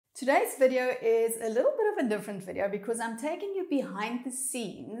Today's video is a little bit of a different video because I'm taking you behind the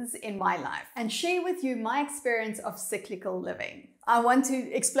scenes in my life and share with you my experience of cyclical living. I want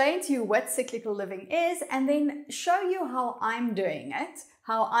to explain to you what cyclical living is and then show you how I'm doing it,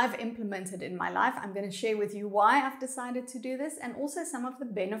 how I've implemented in my life. I'm going to share with you why I've decided to do this and also some of the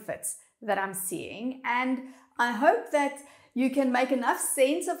benefits that I'm seeing. And I hope that you can make enough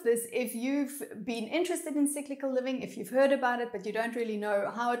sense of this if you've been interested in cyclical living, if you've heard about it, but you don't really know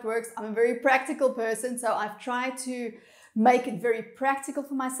how it works. I'm a very practical person, so I've tried to make it very practical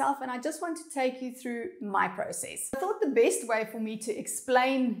for myself, and I just want to take you through my process. I thought the best way for me to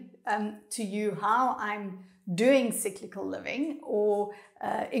explain to you how I'm doing cyclical living or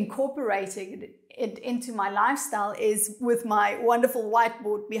incorporating it into my lifestyle is with my wonderful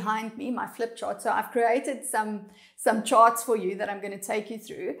whiteboard behind me, my flip chart. So I've created some charts for you that I'm going to take you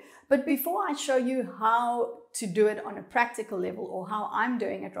through. But before I show you how to do it on a practical level, or how I'm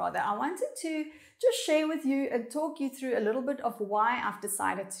doing it rather, I wanted to just share with you and talk you through a little bit of why I've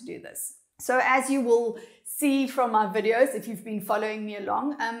decided to do this. So as you will see from my videos, if you've been following me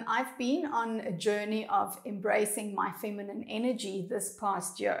along, I've been on a journey of embracing my feminine energy this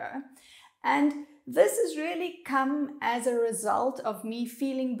past year. And this has really come as a result of me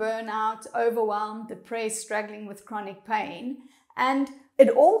feeling burnout, overwhelmed, depressed, struggling with chronic pain. And it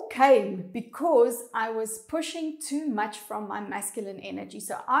all came because I was pushing too much from my masculine energy.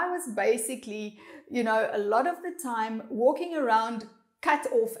 So I was basically, a lot of the time walking around cut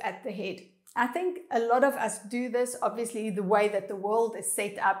off at the head. I think a lot of us do this. Obviously, the way that the world is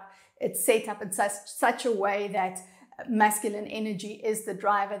set up, it's set up in such a way that masculine energy is the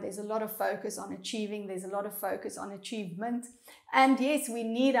driver. There's a lot of focus on achieving. There's a lot of focus on achievement. And yes, we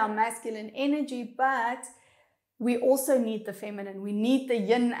need our masculine energy, but we also need the feminine. We need the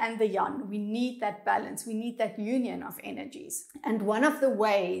yin and the yang. We need that balance. We need that union of energies. And one of the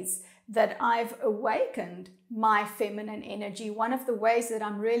ways that I've awakened my feminine energy, one of the ways that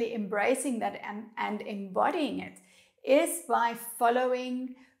I'm really embracing that and embodying it, is by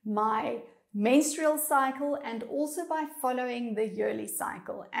following my menstrual cycle and also by following the yearly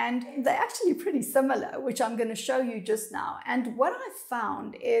cycle. And they're actually pretty similar, which I'm going to show you just now. And what I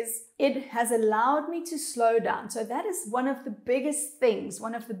found is it has allowed me to slow down. So that is one of the biggest things,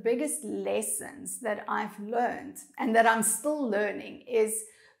 one of the biggest lessons that I've learned and that I'm still learning, is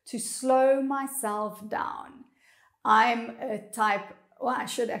to slow myself down. I'm a type, well, I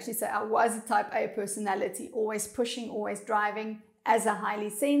should actually say I was a type A personality, always pushing, always driving. As a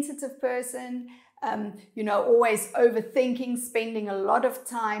highly sensitive person, always overthinking, spending a lot of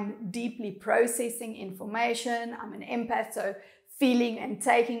time deeply processing information. I'm an empath, so feeling and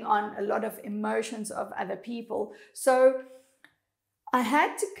taking on a lot of emotions of other people. So I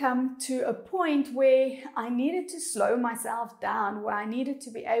had to come to a point where I needed to slow myself down, where I needed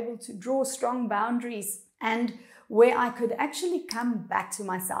to be able to draw strong boundaries and where I could actually come back to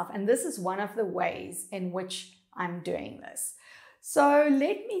myself. And this is one of the ways in which I'm doing this. So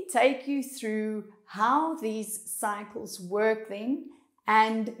let me take you through how these cycles work then,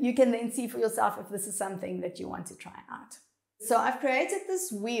 and you can then see for yourself if this is something that you want to try out. So I've created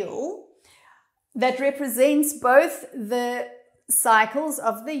this wheel that represents both the cycles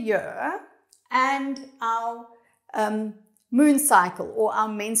of the year and our moon cycle, or our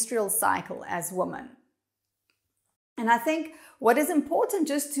menstrual cycle as women. And I think what is important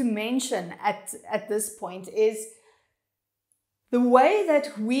just to mention at this point is the way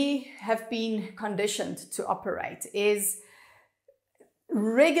that we have been conditioned to operate is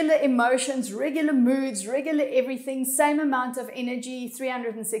regular emotions, regular moods, regular everything, same amount of energy,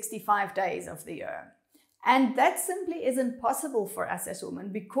 365 days of the year. And that simply isn't possible for us as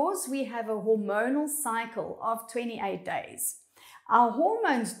women because we have a hormonal cycle of 28 days. Our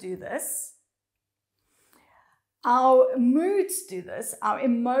hormones do this, our moods do this, our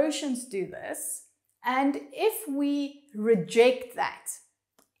emotions do this. And if we reject that,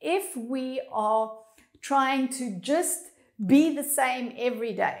 if we are trying to just be the same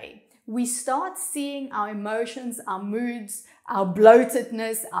every day, we start seeing our emotions, our moods, our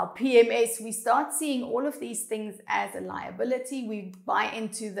bloatedness, our PMS, we start seeing all of these things as a liability. We buy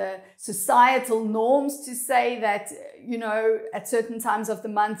into the societal norms to say that, at certain times of the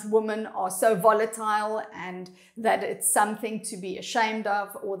month, women are so volatile and that it's something to be ashamed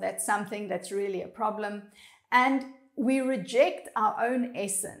of, or that's something that's really a problem. And we reject our own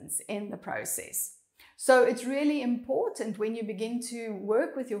essence in the process. So it's really important when you begin to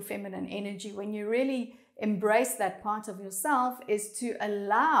work with your feminine energy, when you really embrace that part of yourself, is to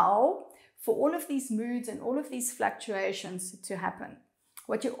allow for all of these moods and all of these fluctuations to happen.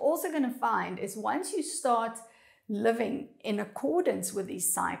 What you're also going to find is once you start living in accordance with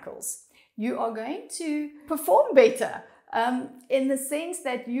these cycles, you are going to perform better. In the sense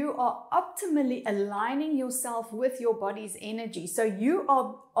that you are optimally aligning yourself with your body's energy. So you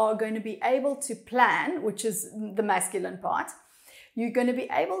are going to be able to plan, which is the masculine part. You're going to be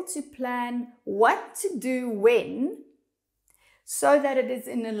able to plan what to do when, so that it is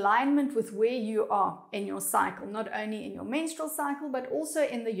in alignment with where you are in your cycle, not only in your menstrual cycle, but also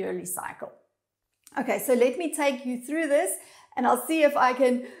in the yearly cycle. Okay, so let me take you through this, and I'll see if I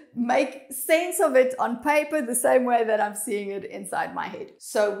can make sense of it on paper the same way that I'm seeing it inside my head.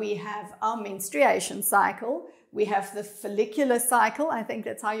 So we have our menstruation cycle, we have the follicular cycle, I think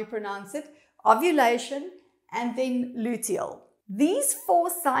that's how you pronounce it, ovulation, and then luteal. These 4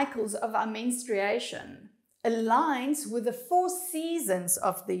 cycles of our menstruation aligns with the 4 seasons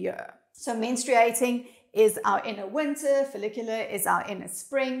of the year. So menstruating is our inner winter, follicular is our inner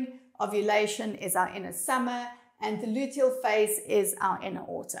spring, ovulation is our inner summer, and the luteal phase is our inner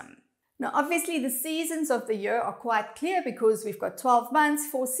autumn. Now, obviously, the seasons of the year are quite clear because we've got 12 months,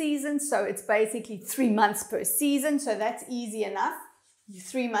 4 seasons, so it's basically 3 months per season, so that's easy enough.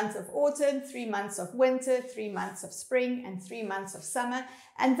 3 months of autumn, 3 months of winter, 3 months of spring, and 3 months of summer.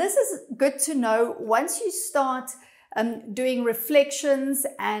 And this is good to know once you start doing reflections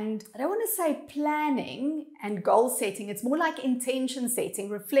and, I don't want to say planning and goal setting, it's more like intention setting,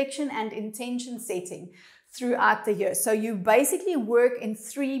 reflection and intention setting throughout the year. So you basically work in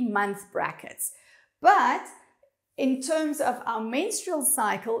 3-month brackets. But in terms of our menstrual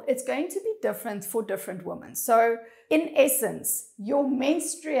cycle, it's going to be different for different women. So in essence, your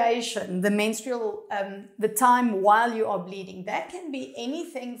menstruation, the menstrual, the time while you are bleeding, that can be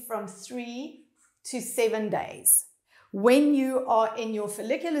anything from 3 to 7 days. When you are in your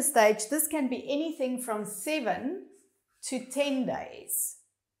follicular stage, this can be anything from 7 to 10 days.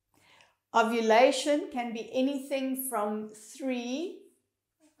 Ovulation can be anything from 3,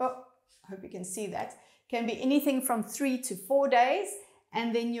 I hope you can see that, can be anything from 3 to 4 days.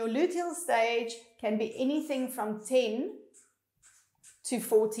 And then your luteal stage can be anything from 10 to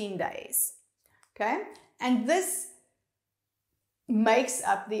 14 days. Okay? And this makes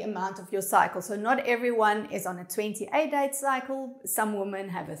up the amount of your cycle. So not everyone is on a 28-day cycle. Some women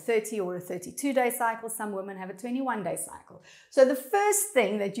have a 30 or a 32-day cycle. Some women have a 21-day cycle. So the first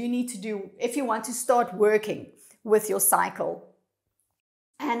thing that you need to do if you want to start working with your cycle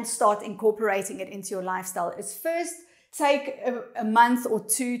and start incorporating it into your lifestyle is first take a month or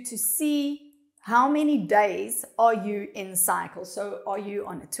 2 to see how many days are you in cycle. So are you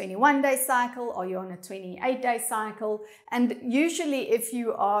on a 21-day cycle? Are you on a 28-day cycle? And usually if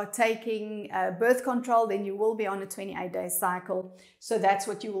you are taking birth control, then you will be on a 28-day cycle. So that's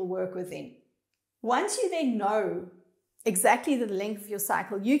what you will work within. Once you then know exactly the length of your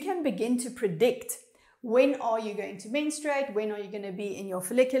cycle, you can begin to predict when are you going to menstruate, when are you going to be in your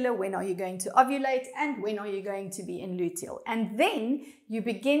follicular, when are you going to ovulate, and when are you going to be in luteal. And then you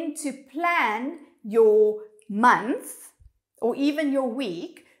begin to plan your month or even your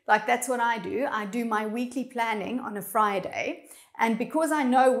week. Like that's what I do. I do my weekly planning on a Friday. And because I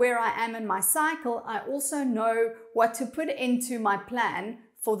know where I am in my cycle, I also know what to put into my plan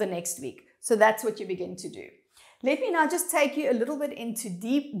for the next week. So that's what you begin to do. Let me now just take you a little bit into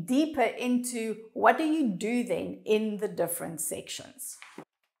deeper into what do you do then in the different sections.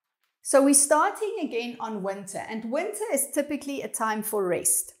 So we're starting again on winter, and winter is typically a time for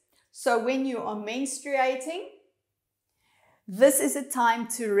rest. So when you are menstruating, this is a time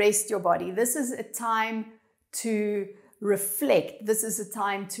to rest your body. This is a time to reflect. This is a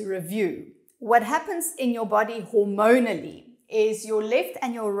time to review. What happens in your body hormonally is your left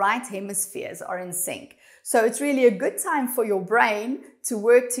and your right hemispheres are in sync. So it's really a good time for your brain to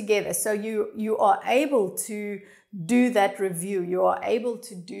work together. So you are able to do that review. You are able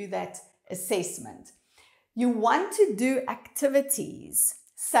to do that assessment. You want to do activities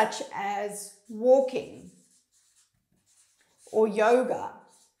such as walking or yoga.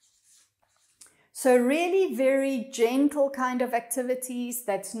 So really very gentle kind of activities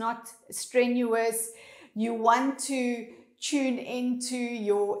that's not strenuous. You want to tune into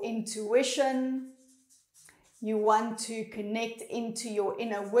your intuition. You want to connect into your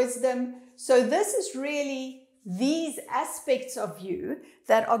inner wisdom. So this is really these aspects of you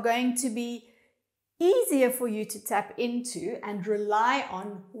that are going to be easier for you to tap into and rely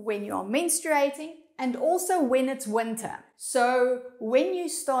on when you're menstruating and also when it's winter. So when you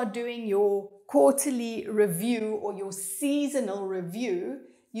start doing your quarterly review or your seasonal review,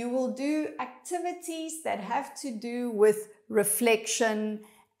 you will do activities that have to do with reflection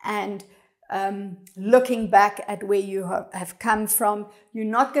and looking back at where you have come from. You're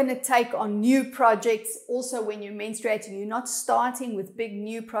not going to take on new projects. Also, when you're menstruating, you're not starting with big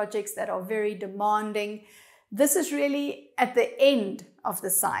new projects that are very demanding. This is really at the end of the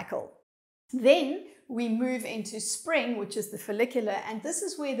cycle. Then we move into spring, which is the follicular, and this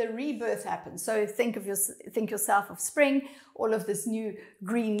is where the rebirth happens. So think yourself of spring, all of this new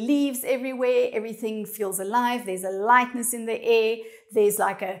green leaves everywhere, everything feels alive, there's a lightness in the air, there's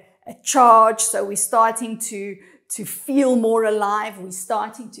like a charge, so we're starting to feel more alive, we're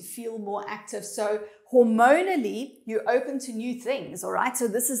starting to feel more active. So hormonally, you're open to new things, all right? So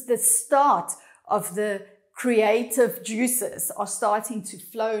this is the start of the creative juices are starting to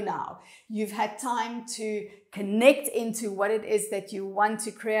flow now. You've had time to connect into what it is that you want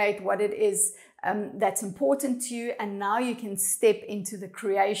to create, what it is that's important to you, and now you can step into the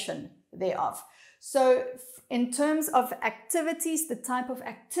creation thereof. So in terms of activities, the type of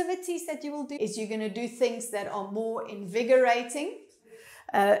activities that you will do is you're going to do things that are more invigorating,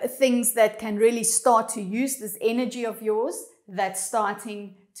 things that can really start to use this energy of yours that's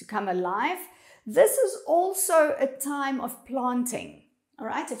starting to come alive. This is also a time of planting, all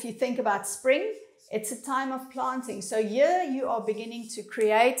right? If you think about spring, it's a time of planting. So here you are beginning to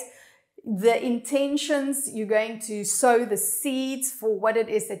create the intentions. You're going to sow the seeds for what it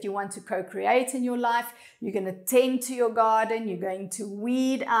is that you want to co-create in your life. You're going to tend to your garden. You're going to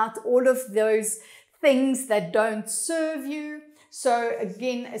weed out all of those things that don't serve you. So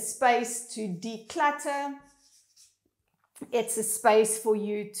again, a space to declutter. It's a space for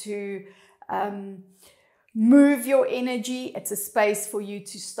you to move your energy. It's a space for you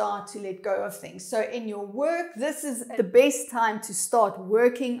to start to let go of things. So in your work, this is the best time to start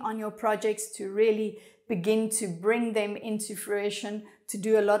working on your projects, to really begin to bring them into fruition, to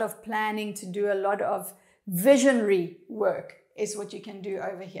do a lot of planning, to do a lot of visionary work is what you can do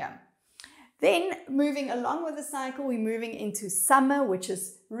over here. Then moving along with the cycle, we're moving into summer, which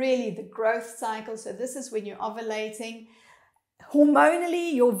is really the growth cycle. So this is when you're ovulating.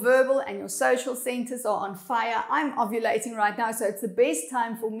 Hormonally, your verbal and your social centers are on fire. I'm ovulating right now, so it's the best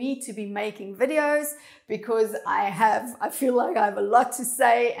time for me to be making videos because I feel like I have a lot to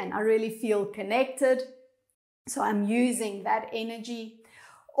say and I really feel connected. So I'm using that energy.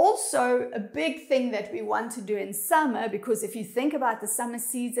 Also, a big thing that we want to do in summer, because if you think about the summer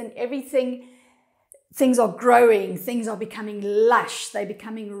season, things are growing, things are becoming lush, they're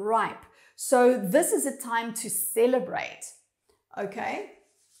becoming ripe. So this is a time to celebrate. Okay,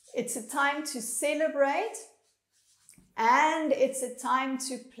 it's a time to celebrate and it's a time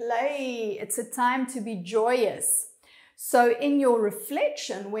to play. It's a time to be joyous. So in your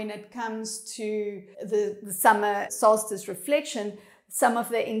reflection, when it comes to the summer solstice reflection, some of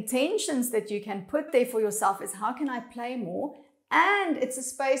the intentions that you can put there for yourself is, how can I play more? And it's a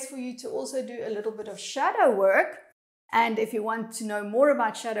space for you to also do a little bit of shadow work. And if you want to know more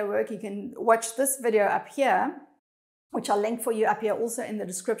about shadow work, you can watch this video up here, which I'll link for you up here also in the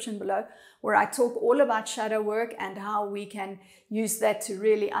description below, where I talk all about shadow work and how we can use that to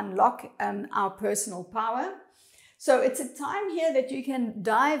really unlock our personal power. So it's a time here that you can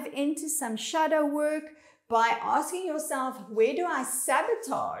dive into some shadow work by asking yourself, where do I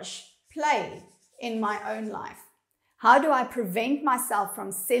sabotage play in my own life? How do I prevent myself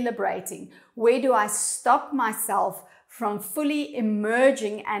from celebrating? Where do I stop myself from fully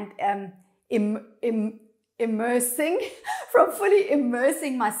emerging and immersing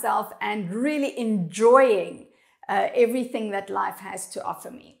myself and really enjoying everything that life has to offer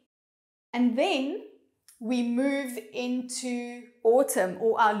me? And then we move into autumn,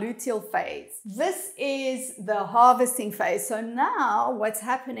 or our luteal phase. This is the harvesting phase. So now what's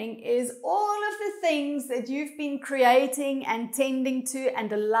happening is all of the things that you've been creating and tending to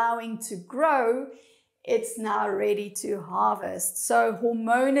and allowing to grow, it's now ready to harvest. So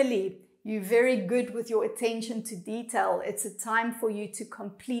hormonally, you're very good with your attention to detail. It's a time for you to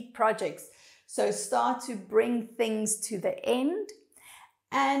complete projects. So start to bring things to the end.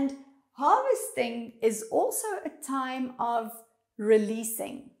 And harvesting is also a time of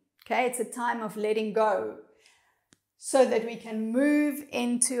releasing. Okay, it's a time of letting go so that we can move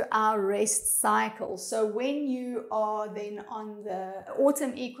into our rest cycle. So when you are then on the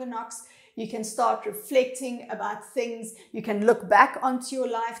autumn equinox, you can start reflecting about things. You can look back onto your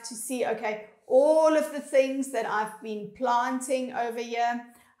life to see, okay, all of the things that I've been planting over here,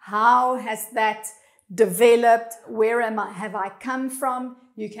 how has that developed? Where have I come from?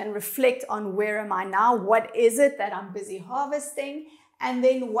 You can reflect on where am I now? What is it that I'm busy harvesting? And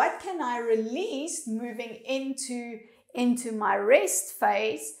then what can I release moving into my rest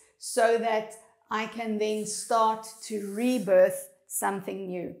phase so that I can then start to rebirth something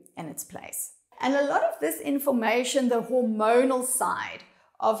new in its place. And a lot of this information, the hormonal side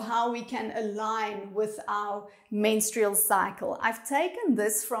of how we can align with our menstrual cycle, I've taken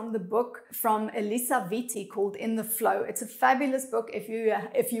this from the book from Elisa Vitti called In the Flow. It's a fabulous book if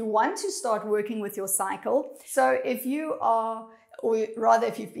you want to start working with your cycle. So if you are, or rather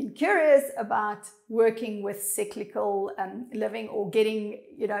if you've been curious about working with cyclical living or getting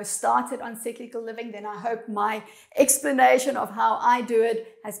started on cyclical living, then I hope my explanation of how I do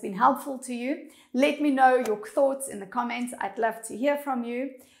it has been helpful to you. Let me know your thoughts in the comments. I'd love to hear from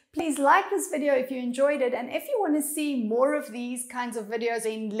you. Please like this video if you enjoyed it, and if you want to see more of these kinds of videos,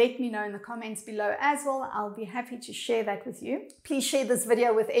 then let me know in the comments below as well. I'll be happy to share that with you. Please share this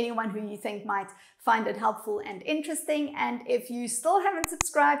video with anyone who you think might find it helpful and interesting. And if you still haven't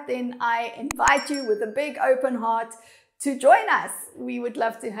subscribed, then I invite you with a big open heart to join us. We would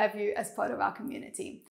love to have you as part of our community.